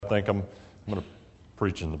think I'm going to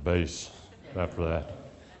preach in the bass after that.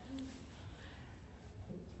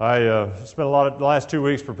 I spent the last 2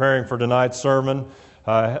 weeks preparing for tonight's sermon.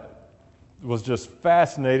 I was just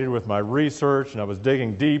fascinated with my research, and I was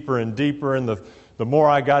digging deeper and deeper, and the more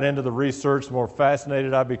I got into the research, the more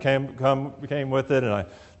fascinated I became with it, and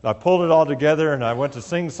I pulled it all together, and I went to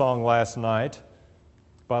sing-song last night.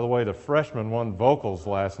 By the way, the freshman won vocals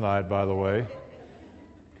last night, by the way.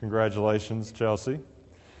 Congratulations, Chelsea.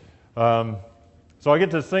 So I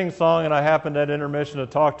get to sing-song, and I happened at intermission to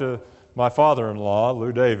talk to my father-in-law,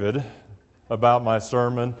 Lou David, about my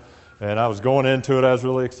sermon, and I was going into it. I was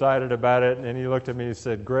really excited about it, and he looked at me and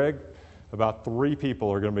said, "Greg, about 3 people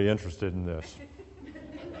are going to be interested in this."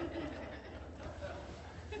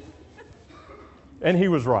 And he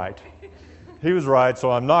was right. He was right,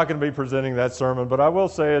 so I'm not going to be presenting that sermon, but I will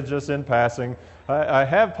say it just in passing. I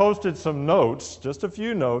have posted some notes, just a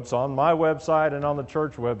few notes, on my website and on the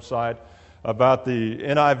church website about the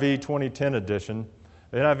NIV 2010 edition.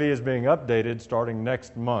 The NIV is being updated starting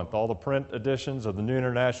next month. All the print editions of the New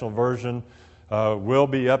International Version will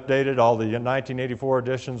be updated. All the 1984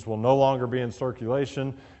 editions will no longer be in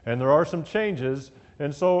circulation, and there are some changes.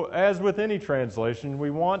 And so, as with any translation, we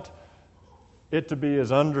want it to be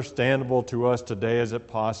as understandable to us today as it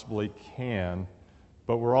possibly can,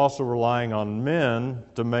 but we're also relying on men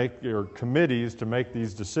to make, or committees to make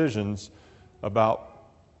these decisions about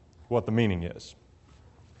what the meaning is.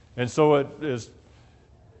 And so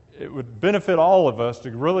it would benefit all of us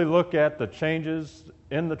to really look at the changes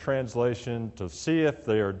in the translation to see if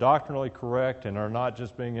they are doctrinally correct and are not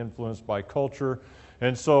just being influenced by culture.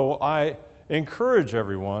 And so I encourage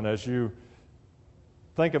everyone, as you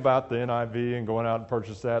think about the NIV and going out and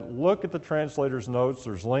purchase that, look at the translator's notes.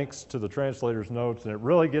 There's links to the translator's notes, and it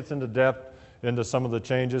really gets into depth into some of the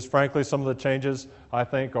changes. Frankly, some of the changes I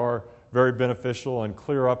think are very beneficial and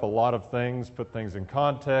clear up a lot of things, put things in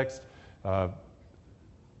context,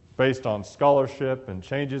 based on scholarship and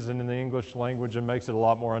changes in the English language, and makes it a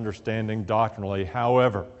lot more understanding doctrinally.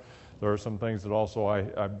 However, there are some things that also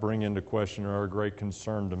I bring into question or are a great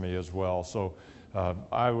concern to me as well. So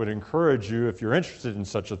I would encourage you, if you're interested in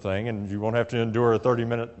such a thing, and you won't have to endure a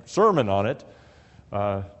 30-minute sermon on it,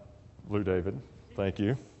 Lou David, thank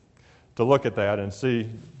you, to look at that and see,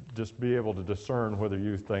 just be able to discern whether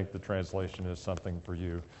you think the translation is something for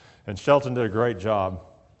you. And Shelton did a great job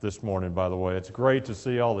this morning, by the way. It's great to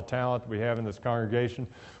see all the talent we have in this congregation.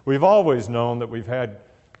 We've always known that we've had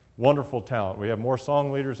wonderful talent. We have more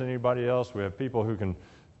song leaders than anybody else. We have people who can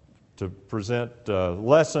to present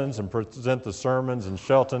lessons and present the sermons, and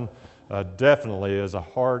Shelton definitely is a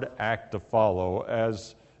hard act to follow,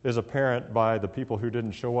 as is apparent by the people who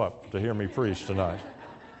didn't show up to hear me preach tonight.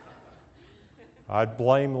 I'd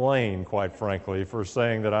blame Lane, quite frankly, for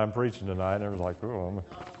saying that I'm preaching tonight, and I was like, oh,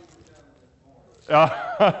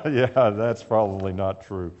 yeah, that's probably not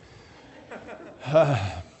true.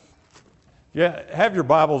 Yeah, have your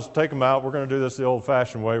Bibles, take them out. We're going to do this the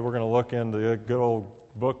old-fashioned way. We're going to look in the good old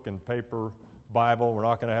book and paper Bible. We're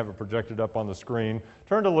not going to have it projected up on the screen.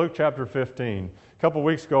 Turn to Luke chapter 15. A couple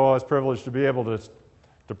weeks ago, I was privileged to be able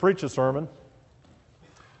to preach a sermon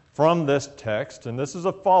from this text, and this is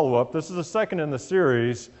a follow-up. This is the second in the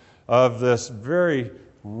series of this very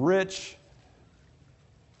rich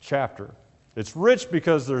chapter. It's rich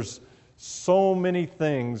because there's so many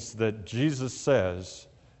things that Jesus says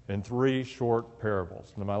in 3 short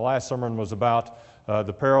parables. Now, my last sermon was about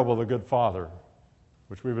the parable of the good father,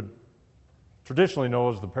 which we would traditionally know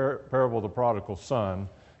as the parable of the prodigal son,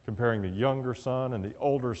 comparing the younger son and the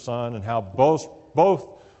older son, and how both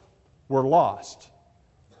were lost.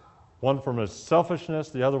 One from his selfishness,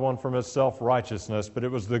 the other one from his self-righteousness, but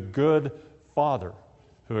it was the good father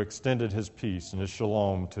who extended his peace and his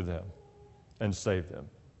shalom to them and saved them.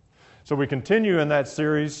 So we continue in that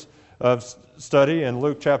series of study in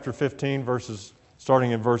Luke chapter 15,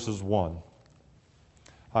 starting in verses 1.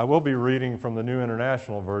 I will be reading from the New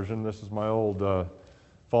International Version. This is my old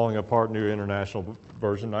falling apart New International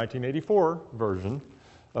Version, 1984 version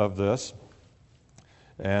of this.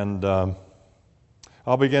 And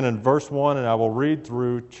I'll begin in verse 1, and I will read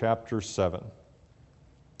through chapter 7.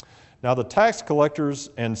 Now the tax collectors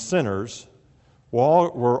and sinners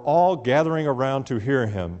were all gathering around to hear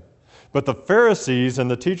him. But the Pharisees and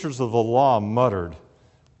the teachers of the law muttered,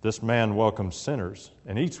 "This man welcomes sinners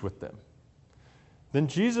and eats with them." Then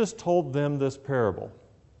Jesus told them this parable.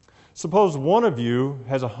 Suppose one of you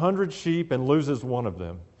has 100 sheep and loses one of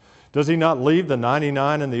them. Does he not leave the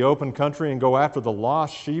 99 in the open country and go after the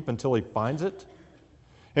lost sheep until he finds it?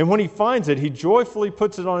 And when he finds it, he joyfully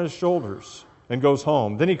puts it on his shoulders. and goes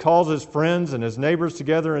home. Then he calls his friends and his neighbors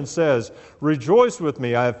together and says, "Rejoice with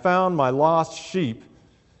me, I have found my lost sheep."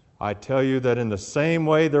 I tell you that in the same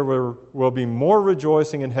way there will be more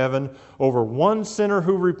rejoicing in heaven over one sinner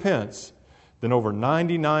who repents than over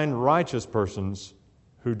 99 righteous persons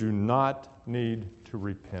who do not need to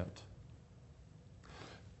repent.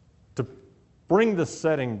 To bring the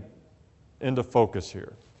setting into focus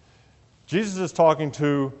here, Jesus is talking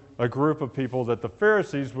to a group of people that the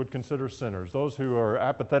Pharisees would consider sinners, those who are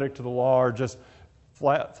apathetic to the law or just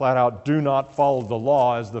flat out do not follow the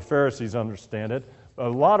law as the Pharisees understand it, a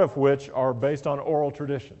lot of which are based on oral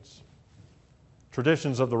traditions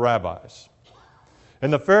of the rabbis.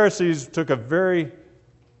 And the Pharisees took a very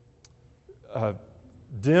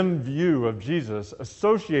dim view of Jesus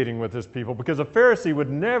associating with his people, because a Pharisee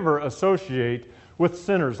would never associate with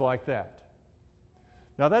sinners like that.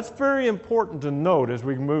 Now that's very important to note as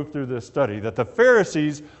we move through this study, that the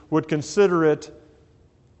Pharisees would consider it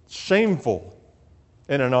shameful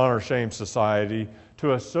in an honor-shame society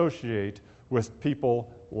to associate with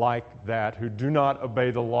people like that who do not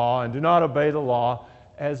obey the law and do not obey the law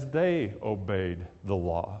as they obeyed the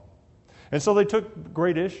law. And so they took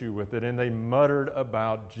great issue with it, and they muttered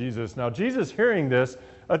about Jesus. Now, Jesus, hearing this,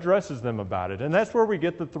 addresses them about it. And that's where we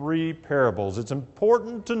get the three parables. It's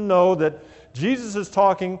important to know that Jesus is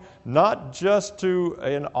talking not just to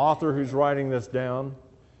an author who's writing this down.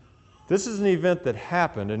 This is an event that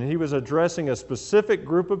happened, and he was addressing a specific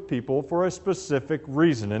group of people for a specific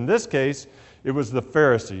reason. In this case, it was the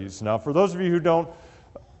Pharisees. Now, for those of you who don't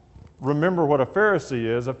remember what a Pharisee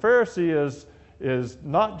is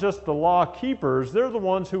not just the law keepers. They're the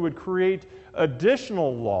ones who would create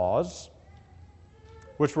additional laws,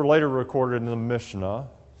 which were later recorded in the Mishnah,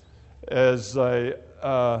 as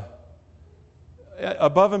above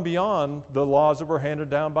and beyond the laws that were handed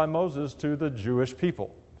down by Moses to the Jewish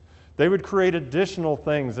people. They would create additional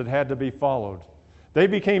things that had to be followed. They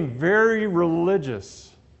became very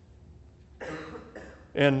religious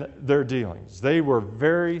in their dealings. They were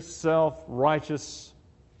very self-righteous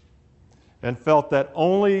and felt that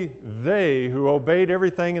only they who obeyed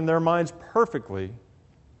everything in their minds perfectly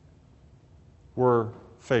were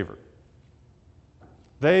favored.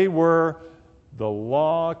 They were the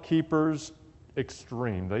law keepers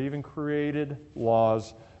extreme. They even created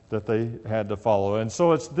laws that they had to follow. And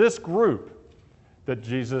so it's this group that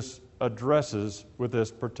Jesus addresses with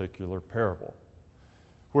this particular parable,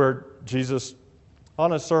 where Jesus,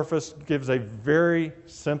 on a surface, gives a very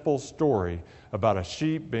simple story about a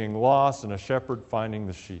sheep being lost and a shepherd finding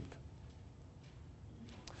the sheep.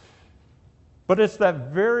 But it's that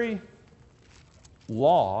very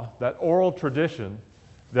law, that oral tradition,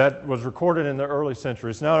 that was recorded in the early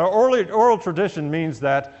centuries. Now, oral tradition means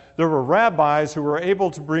that there were rabbis who were able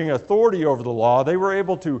to bring authority over the law. They were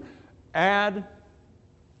able to add,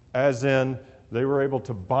 as in they were able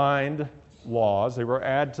to bind laws. They were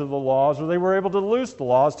add to the laws, or they were able to loose the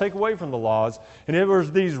laws, take away from the laws. And it was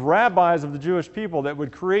these rabbis of the Jewish people that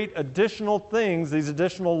would create additional things, these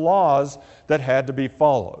additional laws that had to be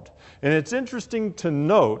followed. And it's interesting to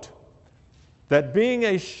note that being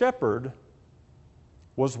a shepherd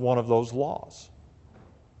was one of those laws.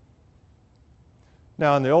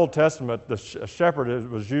 Now, in the Old Testament, the shepherd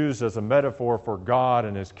was used as a metaphor for God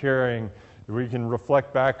and his caring. We can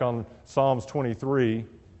reflect back on Psalms 23,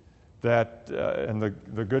 that and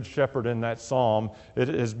the good shepherd in that psalm. It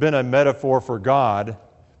has been a metaphor for God,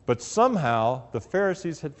 but somehow the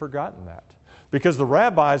Pharisees had forgotten that, because the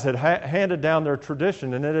rabbis had handed down their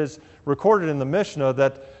tradition, and it is recorded in the Mishnah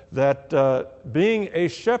that being a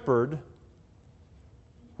shepherd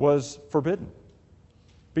was forbidden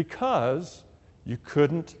because you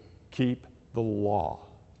couldn't keep the law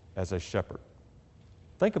as a shepherd.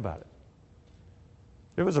 Think about it.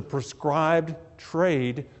 It was a prescribed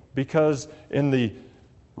trade, because in the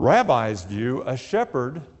rabbi's view, a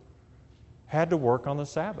shepherd had to work on the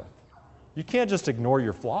Sabbath. You can't just ignore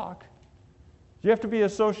your flock. You have to be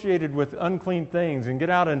associated with unclean things and get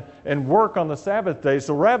out and work on the Sabbath day.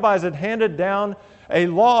 So rabbis had handed down a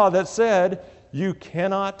law that said you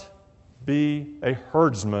cannot be a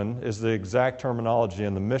herdsman, is the exact terminology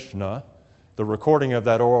in the Mishnah, the recording of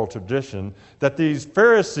that oral tradition, that these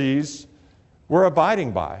Pharisees were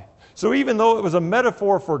abiding by. So even though it was a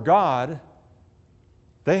metaphor for God,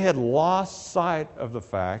 they had lost sight of the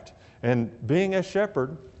fact, and being a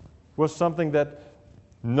shepherd was something that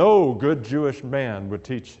no good Jewish man would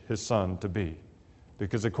teach his son to be.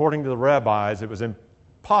 Because according to the rabbis, it was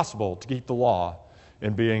impossible to keep the law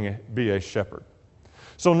and be a shepherd.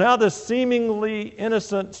 So now this seemingly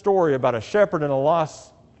innocent story about a shepherd and a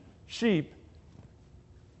lost sheep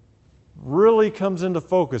really comes into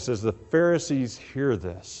focus as the Pharisees hear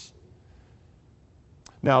this.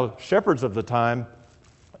 Now, shepherds of the time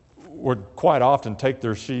would quite often take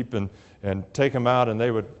their sheep and take them out, and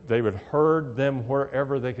they would herd them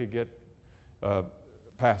wherever they could get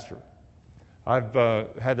pasture. I've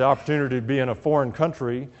had the opportunity to be in a foreign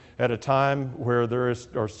country at a time where there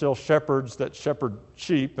are still shepherds that shepherd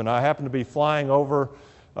sheep, and I happened to be flying over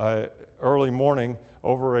early morning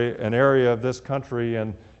over an area of this country,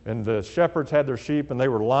 and the shepherds had their sheep, and they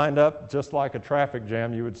were lined up just like a traffic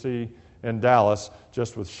jam you would see in Dallas,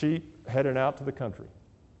 just with sheep heading out to the country.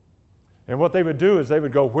 And what they would do is they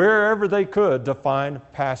would go wherever they could to find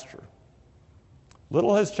pasture.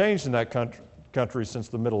 Little has changed in that country since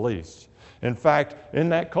the Middle East. In fact, in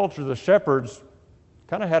that culture, the shepherds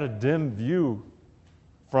kind of had a dim view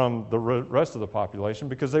from the rest of the population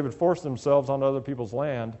because they would force themselves on other people's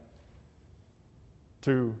land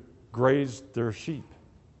to graze their sheep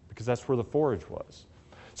because that's where the forage was.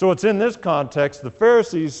 So it's in this context the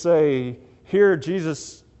Pharisees hear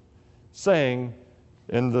Jesus saying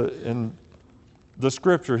in the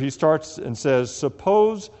scripture, he starts and says,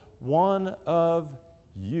 "Suppose one of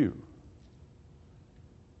you."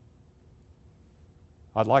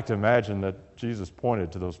 I'd like to imagine that Jesus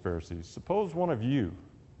pointed to those Pharisees. Suppose one of you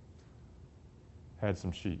had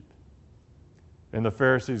some sheep. And the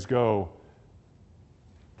Pharisees go,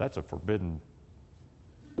 that's a forbidden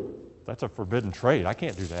trade. I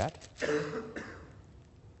can't do that.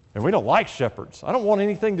 And we don't like shepherds. I don't want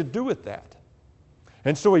anything to do with that.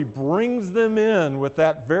 And so he brings them in with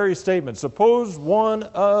that very statement. Suppose one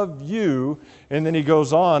of you, and then he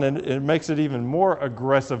goes on and it makes it even more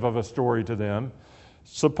aggressive of a story to them.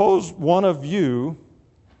 Suppose one of you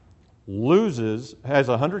has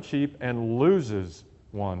 100 sheep and loses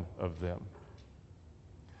one of them.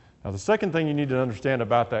 Now, the second thing you need to understand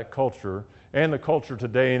about that culture and the culture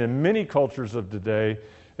today, and in many cultures of today,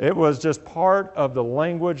 it was just part of the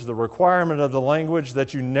language, the requirement of the language,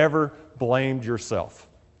 that you never blamed yourself.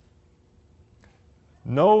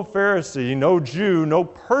 No Pharisee, no Jew, no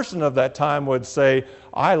person of that time would say,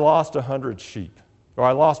 I lost 100 sheep, or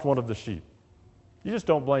I lost one of the sheep. You just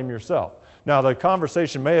don't blame yourself. Now, the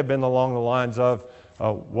conversation may have been along the lines of,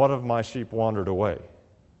 one of my sheep wandered away.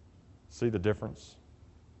 See the difference?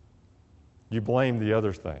 You blame the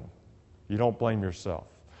other thing. You don't blame yourself.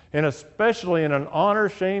 And especially in an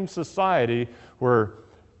honor-shame society where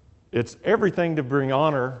it's everything to bring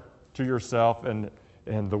honor to yourself and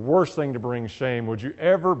the worst thing to bring shame, would you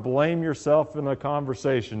ever blame yourself in a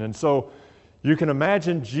conversation? And so you can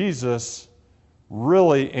imagine Jesus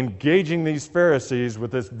really engaging these Pharisees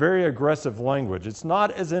with this very aggressive language. It's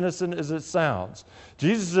not as innocent as it sounds.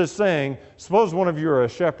 Jesus is saying, suppose one of you are a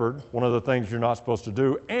shepherd, one of the things you're not supposed to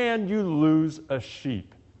do, and you lose a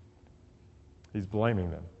sheep. He's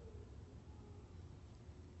blaming them.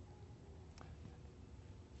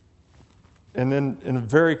 And then in a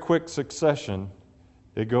very quick succession,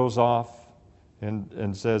 it goes off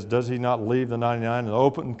and says, does he not leave the 99 in the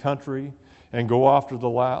open country and go after the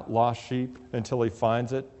lost sheep until he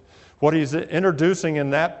finds it? What he's introducing in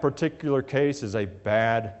that particular case is a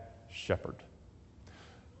bad shepherd.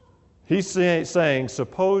 He's saying,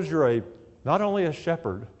 suppose you're not only a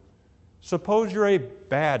shepherd, suppose you're a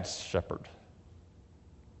bad shepherd.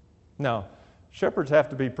 Now, shepherds have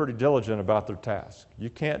to be pretty diligent about their task. You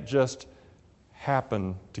can't just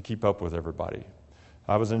happen to keep up with everybody.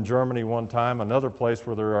 I was in Germany one time, another place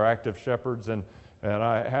where there are active shepherds, and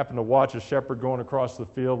I happened to watch a shepherd going across the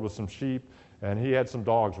field with some sheep, and he had some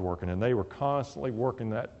dogs working, and they were constantly working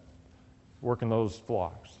those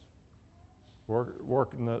flocks,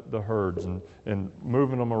 working the herds and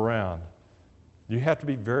moving them around. You have to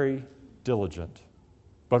be very diligent.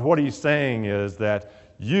 But what he's saying is that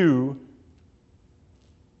you,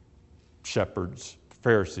 shepherds,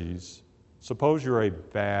 Pharisees, suppose you're a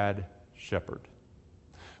bad shepherd.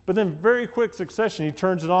 But then very quick succession, he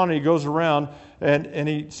turns it on and he goes around and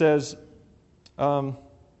he says, and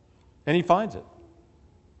he finds it.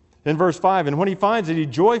 In verse 5, and when he finds it, he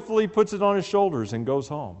joyfully puts it on his shoulders and goes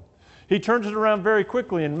home. He turns it around very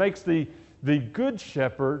quickly and makes the good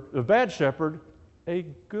shepherd, the bad shepherd, a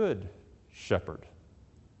good shepherd.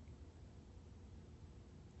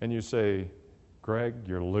 And you say, Greg,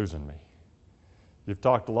 you're losing me. You've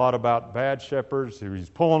talked a lot about bad shepherds. He's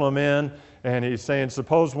pulling them in, and he's saying,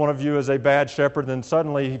 suppose one of you is a bad shepherd, then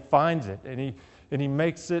suddenly he finds it, and he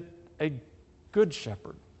makes it a good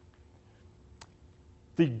shepherd.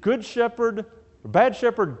 The good shepherd, bad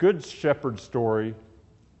shepherd, good shepherd story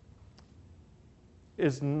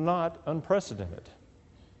is not unprecedented.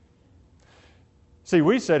 See,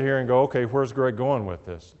 we sit here and go, okay, where's Greg going with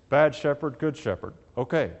this? Bad shepherd, good shepherd.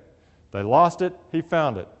 Okay. They lost it, he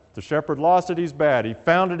found it. The shepherd lost it, he's bad. He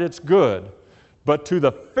found it, it's good. But to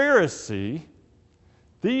the Pharisee,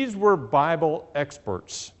 these were Bible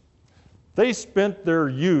experts. They spent their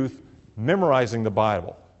youth memorizing the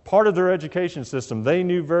Bible. Part of their education system, they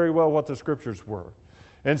knew very well what the Scriptures were.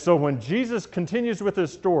 And so when Jesus continues with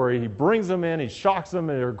this story, he brings them in, he shocks them,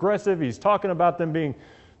 and they're aggressive. He's talking about them being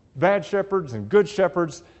bad shepherds and good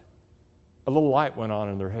shepherds. A little light went on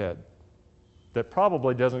in their head that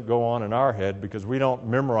probably doesn't go on in our head because we don't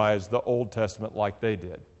memorize the Old Testament like they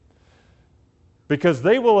did. Because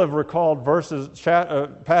they will have recalled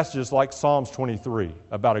passages like Psalms 23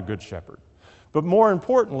 about a good shepherd. But more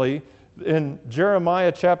importantly, in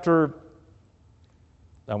Jeremiah chapter,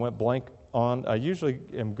 I went blank on, I usually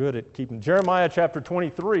am good at keeping, Jeremiah chapter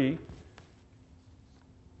 23,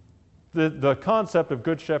 the concept of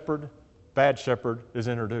good shepherd, bad shepherd is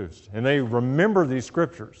introduced. And they remember these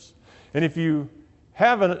scriptures. And if you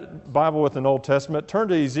have a Bible with an Old Testament, turn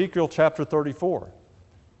to Ezekiel chapter 34.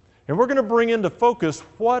 And we're going to bring into focus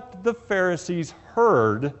what the Pharisees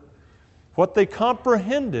heard, what they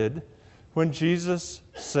comprehended when Jesus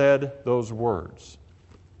said those words.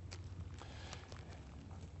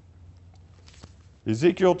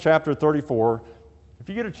 Ezekiel chapter 34, if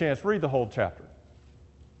you get a chance, read the whole chapter.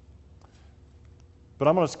 But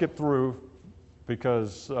I'm going to skip through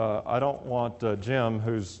because I don't want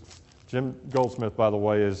Jim Goldsmith, by the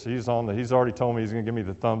way, he's already told me he's going to give me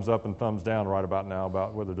the thumbs up and thumbs down right about now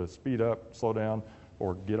about whether to speed up, slow down,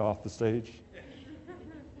 or get off the stage.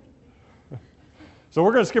 So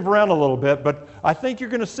we're going to skip around a little bit, but I think you're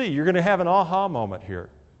going to have an aha moment here.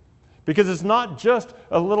 Because it's not just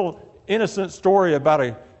a little innocent story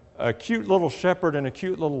about a cute little shepherd and a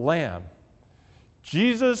cute little lamb.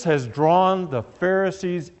 Jesus has drawn the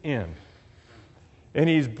Pharisees in. And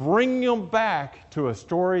he's bringing them back to a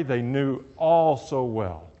story they knew all so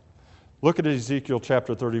well. Look at Ezekiel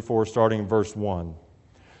chapter 34, starting in verse 1.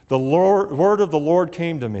 The word of the Lord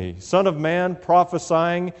came to me, Son of man,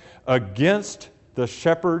 prophesying against the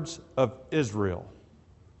shepherds of Israel.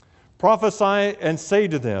 Prophesy and say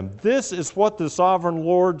to them, this is what the sovereign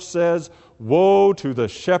Lord says, woe to the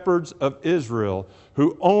shepherds of Israel,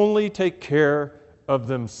 who only take care of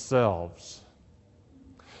themselves.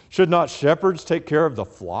 Should not shepherds take care of the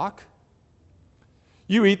flock?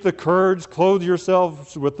 You eat the curds, clothe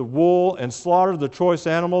yourselves with the wool, and slaughter the choice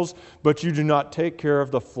animals, but you do not take care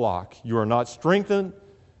of the flock. You have not strengthened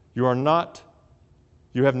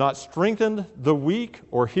the weak,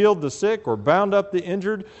 or healed the sick, or bound up the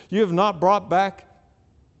injured. You have not brought back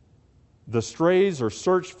the strays, or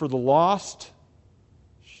searched for the lost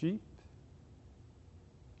sheep.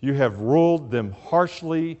 You have ruled them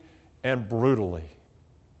harshly and brutally.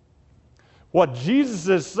 What Jesus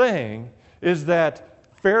is saying is that,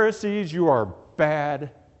 Pharisees, you are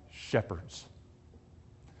bad shepherds.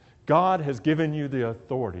 God has given you the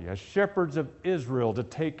authority as shepherds of Israel to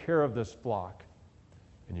take care of this flock,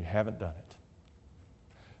 and you haven't done it.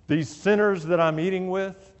 These sinners that I'm eating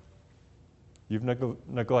with, you've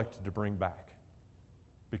neglected to bring back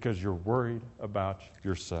because you're worried about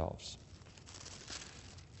yourselves.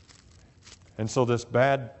 And so this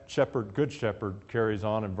bad shepherd, good shepherd, carries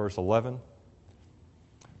on in verse 11.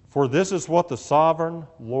 For this is what the sovereign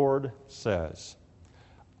Lord says,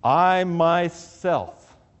 I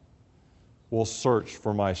myself will search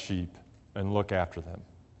for my sheep and look after them.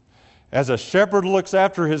 As a shepherd looks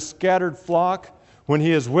after his scattered flock when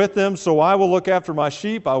he is with them, so I will look after my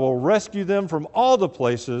sheep. I will rescue them from all the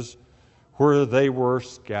places where they were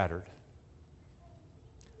scattered.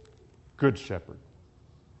 Good shepherd.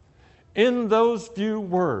 In those few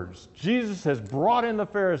words, Jesus has brought in the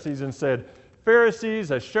Pharisees and said,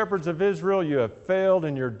 Pharisees, as shepherds of Israel, you have failed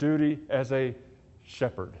in your duty as a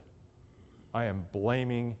shepherd. I am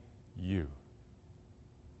blaming you.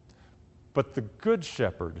 But the good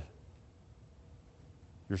shepherd,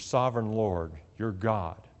 your sovereign Lord, your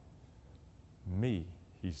God, me,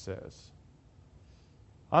 he says.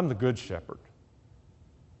 I'm the good shepherd.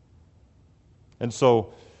 And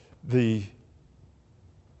so the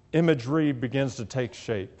imagery begins to take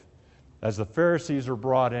shape as the Pharisees are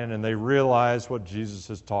brought in and they realize what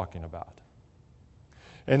Jesus is talking about.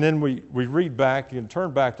 And then we read back, you can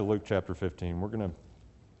turn back to Luke chapter 15. We're going to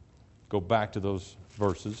go back to those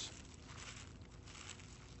verses.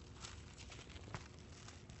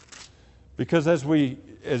 Because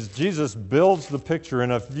as Jesus builds the picture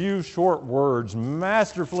in a few short words,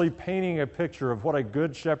 masterfully painting a picture of what a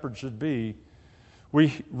good shepherd should be,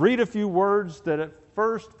 we read a few words that at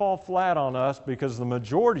first fall flat on us because the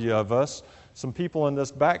majority of us, some people in this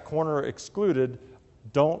back corner excluded,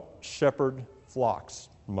 don't shepherd flocks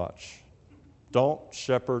much. Don't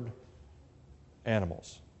shepherd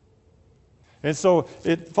animals. And so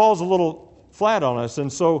it falls a little flat on us.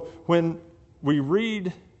 And so when we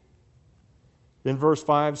read in verse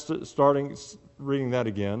 5, starting reading that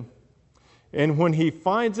again, and when he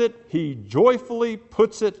finds it, he joyfully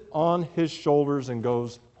puts it on his shoulders and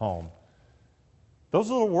goes home. Those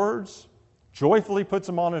little words, joyfully puts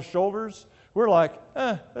them on his shoulders, we're like,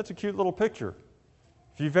 that's a cute little picture.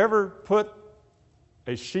 If you've ever put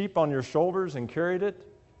a sheep on your shoulders and carried it,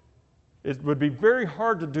 it would be very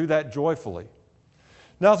hard to do that joyfully.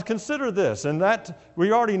 Now, consider this, and that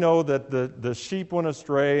we already know that the sheep went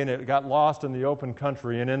astray and it got lost in the open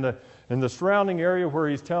country. And in the surrounding area where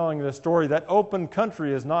he's telling this story, that open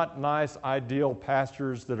country is not nice, ideal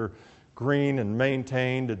pastures that are green and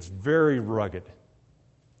maintained. It's very rugged,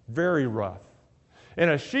 very rough.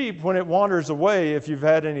 And a sheep, when it wanders away, if you've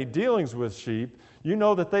had any dealings with sheep, you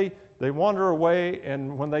know that they wander away,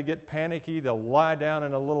 and when they get panicky, they'll lie down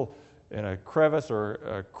in a crevice or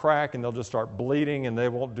a crack, and they'll just start bleeding, and they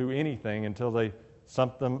won't do anything until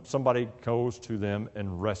somebody goes to them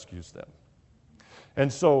and rescues them.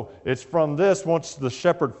 And so it's from this, once the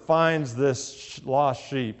shepherd finds this lost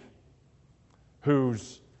sheep who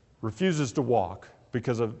refuses to walk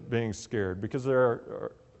because of being scared, because they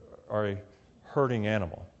are a herding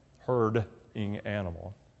animal.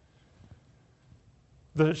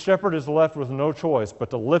 The shepherd is left with no choice but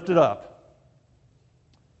to lift it up,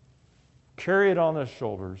 carry it on his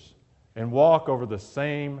shoulders, and walk over the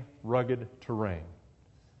same rugged terrain.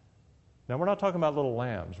 Now, we're not talking about little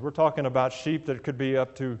lambs. We're talking about sheep that could be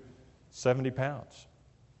up to 70 pounds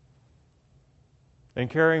and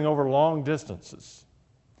carrying over long distances.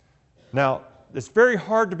 Now, it's very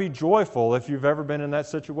hard to be joyful if you've ever been in that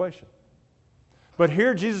situation. But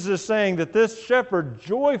here Jesus is saying that this shepherd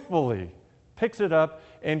joyfully picks it up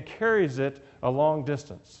and carries it a long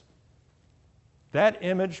distance. That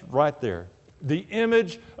image right there, the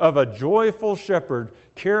image of a joyful shepherd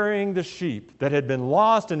carrying the sheep that had been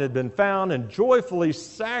lost and had been found and joyfully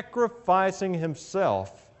sacrificing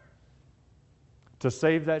himself to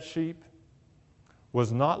save that sheep,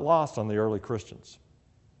 was not lost on the early Christians.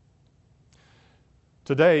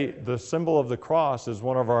 Today, the symbol of the cross is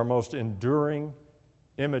one of our most enduring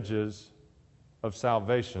images of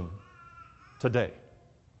salvation today.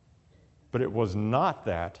 But it was not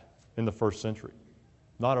that in the first century.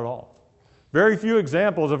 Not at all. Very few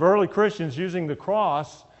examples of early Christians using the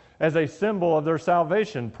cross as a symbol of their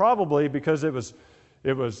salvation, probably because it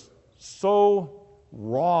was so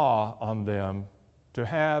raw on them to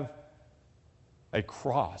have a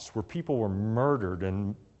cross where people were murdered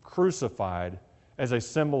and crucified as a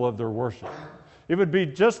symbol of their worship. It would be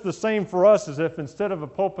just the same for us as if instead of a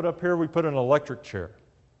pulpit up here, we put an electric chair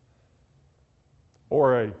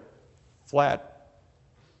or a flat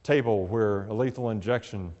table where a lethal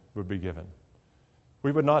injection would be given.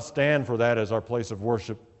 We would not stand for that as our place of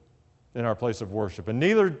worship, in our place of worship. And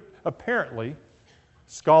neither, apparently,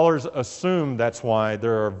 scholars assume that's why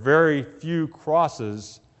there are very few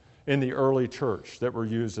crosses in the early church that were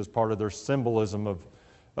used as part of their symbolism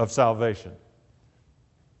of salvation.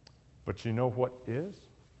 But you know what is?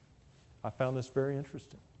 I found this very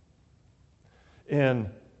interesting. In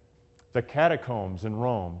the catacombs in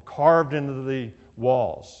Rome, carved into the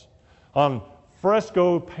walls, on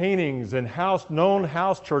fresco paintings in known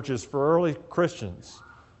house churches for early Christians,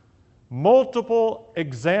 multiple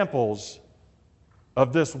examples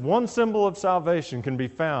of this one symbol of salvation can be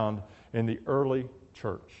found in the early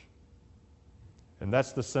church. And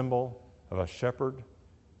that's the symbol of a shepherd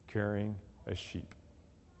carrying a sheep.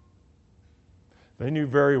 They knew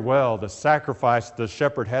very well the sacrifice the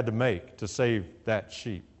shepherd had to make to save that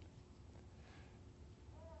sheep.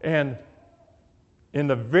 And in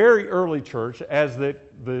the very early church, as the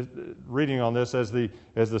reading on this, as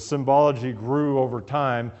the symbology grew over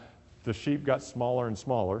time, the sheep got smaller and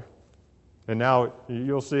smaller. And now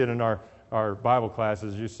you'll see it in our Bible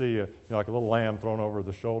classes. You see like a little lamb thrown over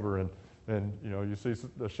the shoulder, and you see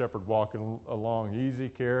the shepherd walking along, easy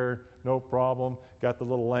care, no problem, got the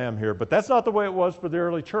little lamb here. But that's not the way it was for the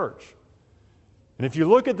early church. And if you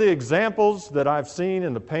look at the examples that I've seen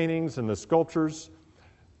in the paintings and the sculptures,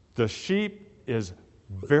 the sheep is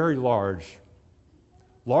very large,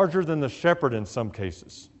 larger than the shepherd in some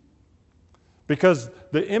cases. Because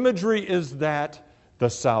the imagery is that the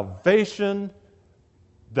salvation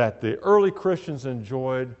that the early Christians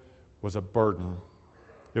enjoyed was a burden.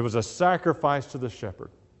 It was a sacrifice to the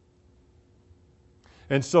shepherd.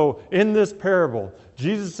 And so in this parable,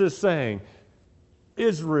 Jesus is saying,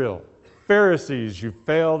 Israel, Pharisees, you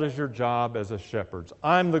failed as your job as a shepherds.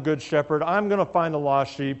 I'm the good shepherd. I'm going to find the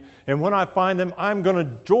lost sheep. And when I find them, I'm going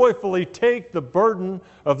to joyfully take the burden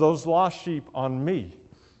of those lost sheep on me.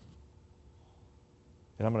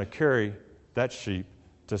 And I'm going to carry that sheep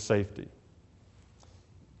to safety.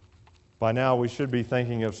 By now, we should be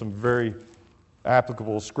thinking of some very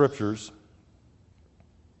applicable scriptures.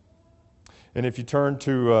 And if you turn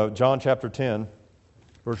to John chapter 10,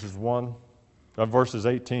 verses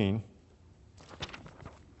 18.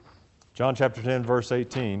 John chapter 10, verse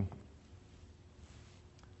 18.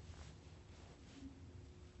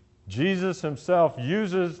 Jesus himself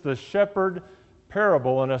uses the shepherd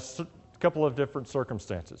parable in a couple of different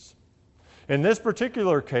circumstances. In this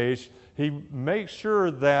particular case, he makes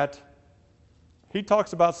sure that he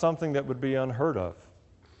talks about something that would be unheard of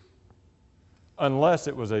unless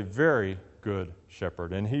it was a very good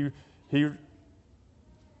shepherd. And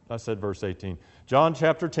I said verse 18. John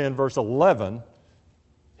chapter 10, verse 11,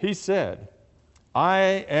 he said, I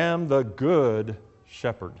am the good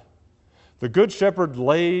shepherd. The good shepherd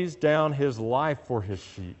lays down his life for his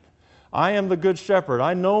sheep. I am the good shepherd.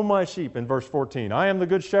 I know my sheep. In verse 14, I am the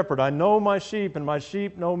good shepherd. I know my sheep, and my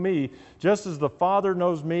sheep know me, just as the Father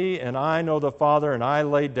knows me, and I know the Father, and I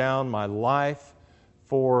lay down my life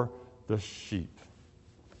for the sheep.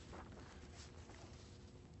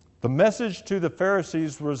 The message to the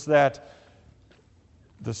Pharisees was that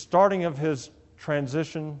the starting of his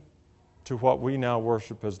transition to what we now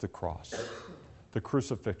worship as the cross, the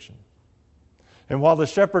crucifixion. And while the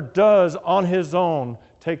shepherd does on his own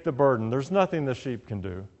take the burden, there's nothing the sheep can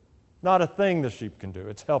do. Not a thing the sheep can do.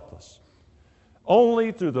 It's helpless.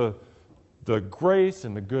 Only through the grace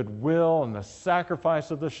and the goodwill and the sacrifice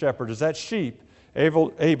of the shepherd is that sheep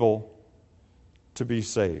able to be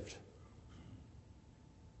saved.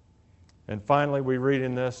 And finally, we read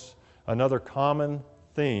in this another common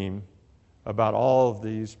theme about all of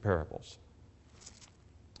these parables.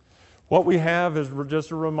 What we have is just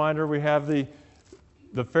a reminder, we have the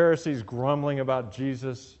Pharisees grumbling about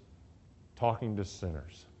Jesus talking to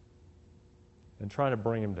sinners and trying to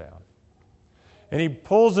bring him down. And he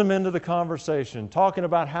pulls them into the conversation, talking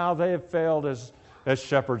about how they have failed as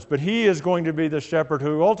shepherds. But he is going to be the shepherd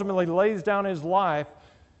who ultimately lays down his life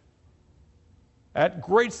at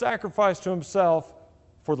great sacrifice to himself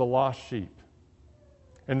for the lost sheep.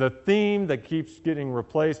 And the theme that keeps getting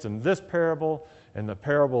replaced in this parable and the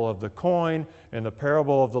parable of the coin and the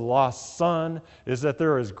parable of the lost son is that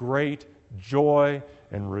there is great joy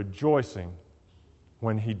and rejoicing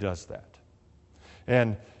when he does that.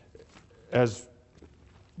 And as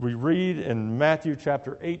we read in Matthew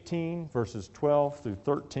chapter 18, verses 12 through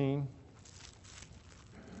 13,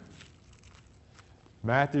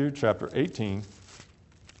 Matthew chapter 18,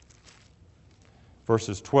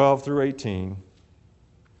 verses 12 through 18.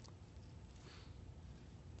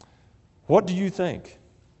 What do you think?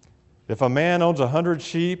 If a man owns 100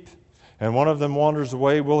 sheep and one of them wanders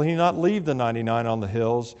away, will he not leave the 99 on the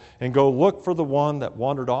hills and go look for the one that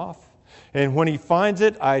wandered off? And when he finds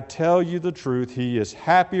it, I tell you the truth, he is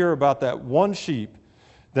happier about that one sheep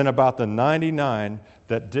than about the 99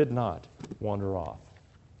 that did not wander off.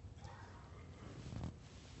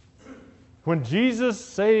 When Jesus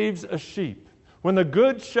saves a sheep, when the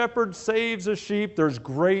good shepherd saves a sheep, there's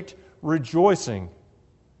great rejoicing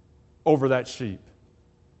over that sheep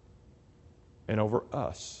and over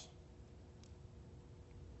us.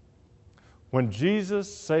 When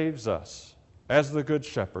Jesus saves us as the good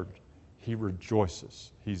shepherd, he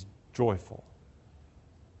rejoices. He's joyful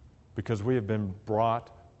because we have been brought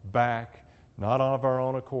back, not of our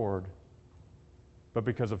own accord, but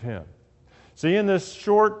because of him. See, in this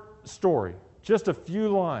short story, just a few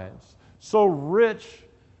lines, so rich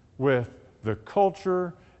with the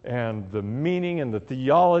culture and the meaning and the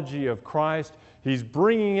theology of Christ, he's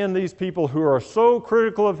bringing in these people who are so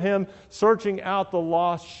critical of him, searching out the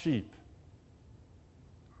lost sheep.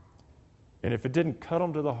 And if it didn't cut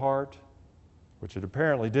them to the heart, which it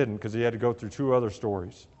apparently didn't because he had to go through two other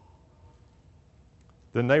stories,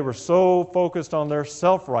 then they were so focused on their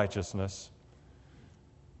self-righteousness,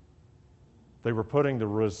 they were putting the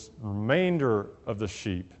remainder of the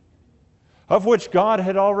sheep, of which God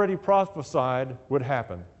had already prophesied would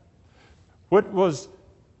happen. What was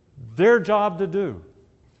their job to do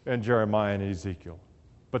in Jeremiah and Ezekiel?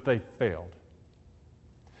 But they failed.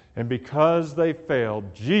 And because they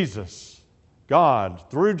failed, Jesus, God,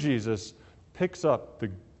 through Jesus, picks up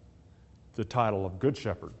the title of Good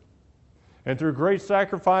Shepherd. And through great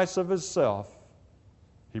sacrifice of himself,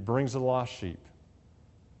 he brings the lost sheep.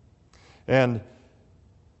 And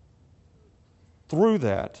through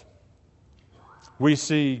that, we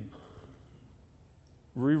see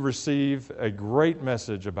we receive a great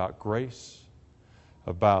message about grace,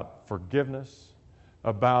 about forgiveness,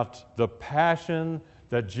 about the passion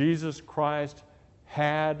that Jesus Christ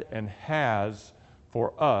had and has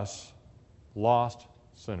for us lost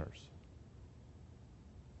sinners.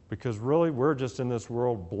 Because really, we're just in this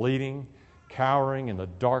world bleeding, cowering in the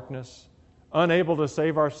darkness, unable to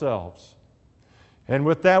save ourselves. And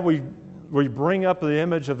with that, we bring up the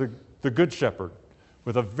image of the Good Shepherd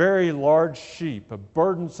with a very large sheep, a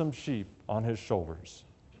burdensome sheep on his shoulders.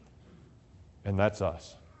 And that's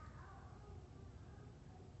us.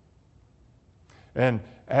 And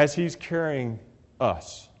as he's carrying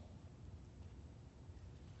us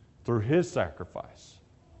through his sacrifice,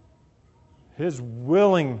 his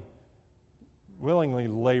willingly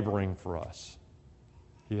laboring for us,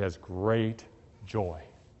 he has great joy.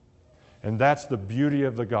 And that's the beauty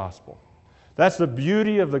of the gospel. That's the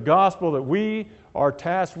beauty of the gospel that we are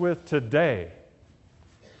tasked with today.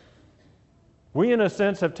 We, in a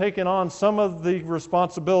sense, have taken on some of the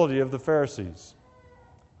responsibility of the Pharisees.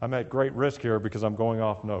 I'm at great risk here because I'm going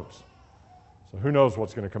off notes. So who knows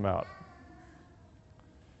what's going to come out.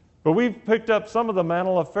 But we've picked up some of the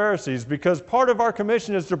mantle of Pharisees because part of our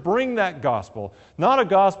commission is to bring that gospel, not a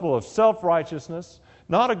gospel of self-righteousness,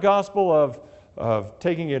 not a gospel of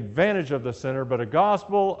taking advantage of the sinner, but a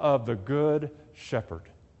gospel of the Good Shepherd,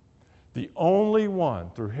 the only one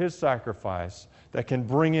through his sacrifice that can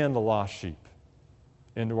bring in the lost sheep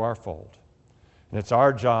into our fold. And it's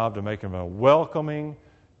our job to make him a welcoming,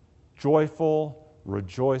 joyful,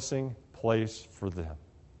 rejoicing place for them.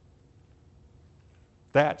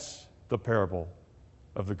 That's the parable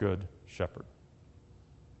of the Good Shepherd.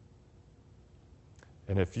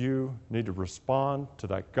 And if you need to respond to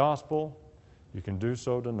that gospel, you can do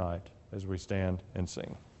so tonight as we stand and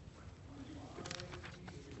sing.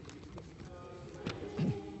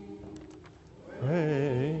 Hey.